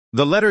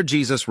The letter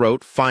Jesus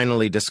wrote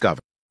finally discovered.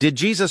 Did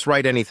Jesus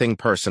write anything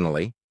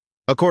personally?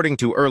 According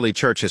to early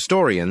church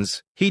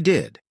historians, he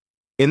did.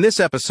 In this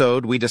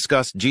episode, we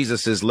discuss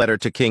Jesus' letter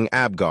to King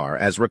Abgar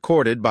as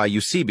recorded by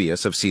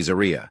Eusebius of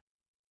Caesarea.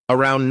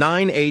 Around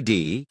 9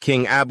 AD,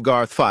 King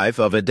Abgar IV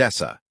of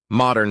Edessa,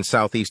 modern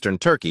southeastern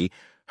Turkey,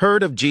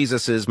 heard of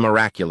Jesus'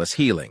 miraculous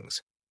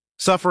healings.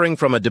 Suffering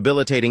from a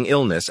debilitating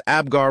illness,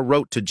 Abgar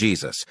wrote to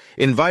Jesus,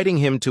 inviting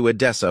him to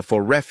Edessa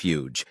for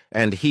refuge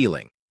and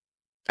healing.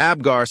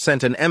 Abgar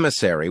sent an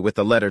emissary with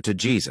the letter to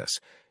Jesus.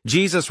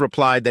 Jesus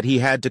replied that he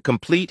had to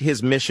complete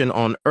his mission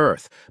on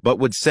earth, but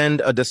would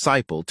send a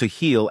disciple to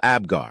heal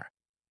Abgar.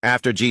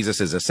 After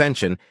Jesus'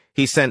 ascension,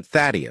 he sent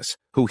Thaddeus,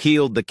 who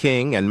healed the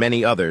king and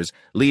many others,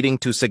 leading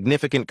to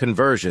significant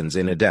conversions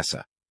in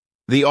Edessa.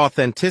 The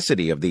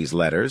authenticity of these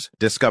letters,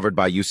 discovered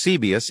by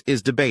Eusebius,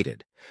 is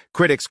debated.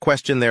 Critics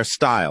question their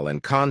style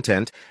and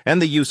content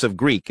and the use of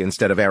Greek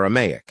instead of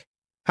Aramaic.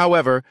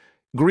 However,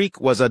 Greek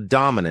was a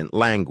dominant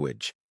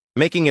language,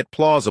 making it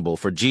plausible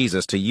for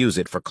Jesus to use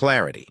it for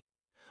clarity.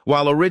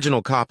 While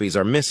original copies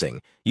are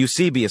missing,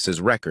 Eusebius's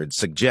records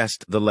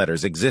suggest the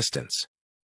letter's existence.